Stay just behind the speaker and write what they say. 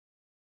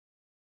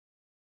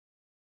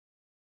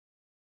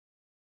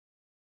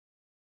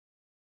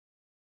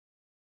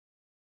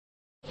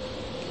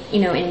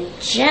in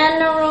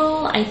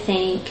general, I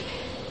think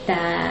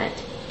that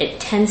it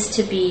tends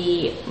to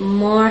be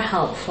more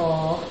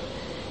helpful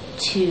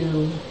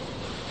to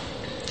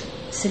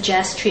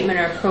suggest treatment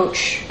or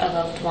approach a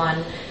loved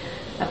one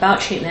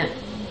about treatment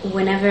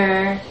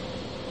whenever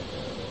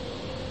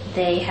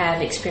they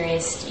have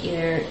experienced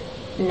either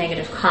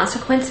negative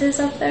consequences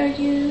of their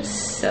use,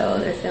 so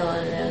they're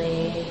feeling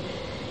really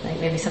like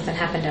maybe something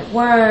happened at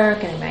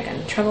work and they might get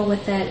in trouble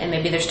with it, and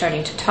maybe they're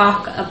starting to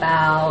talk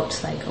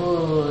about like,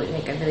 oh,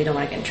 like I really don't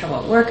want to get in trouble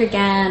at work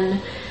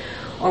again,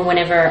 or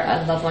whenever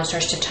a loved one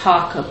starts to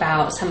talk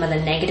about some of the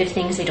negative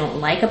things they don't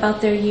like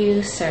about their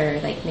use, or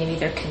like maybe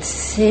they're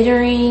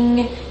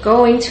considering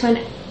going to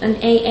an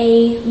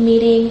AA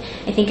meeting.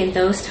 I think in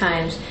those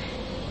times,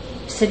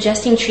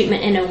 suggesting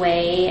treatment in a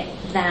way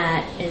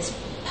that is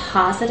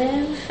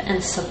positive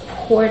and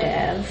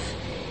supportive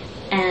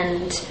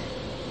and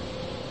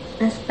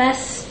as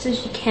best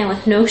as you can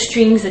with no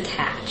strings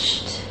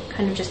attached,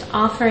 kind of just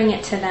offering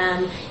it to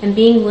them and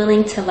being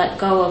willing to let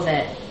go of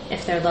it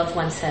if their loved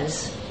one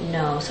says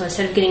no. So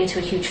instead of getting into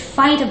a huge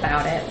fight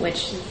about it,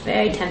 which is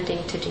very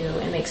tempting to do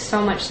and makes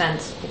so much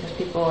sense because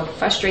people are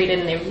frustrated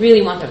and they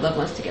really want their loved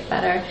ones to get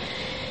better,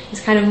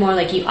 it's kind of more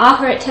like you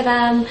offer it to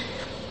them,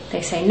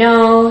 they say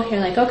no,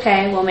 you're like,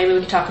 okay, well maybe we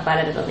can talk about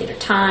it at a later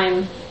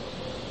time.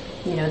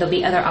 There'll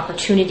be other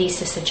opportunities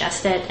to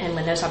suggest it, and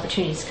when those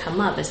opportunities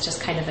come up, it's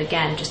just kind of,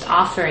 again, just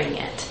offering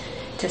it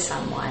to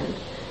someone,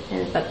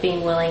 but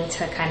being willing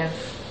to kind of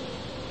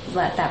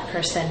let that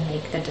person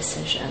make the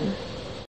decision.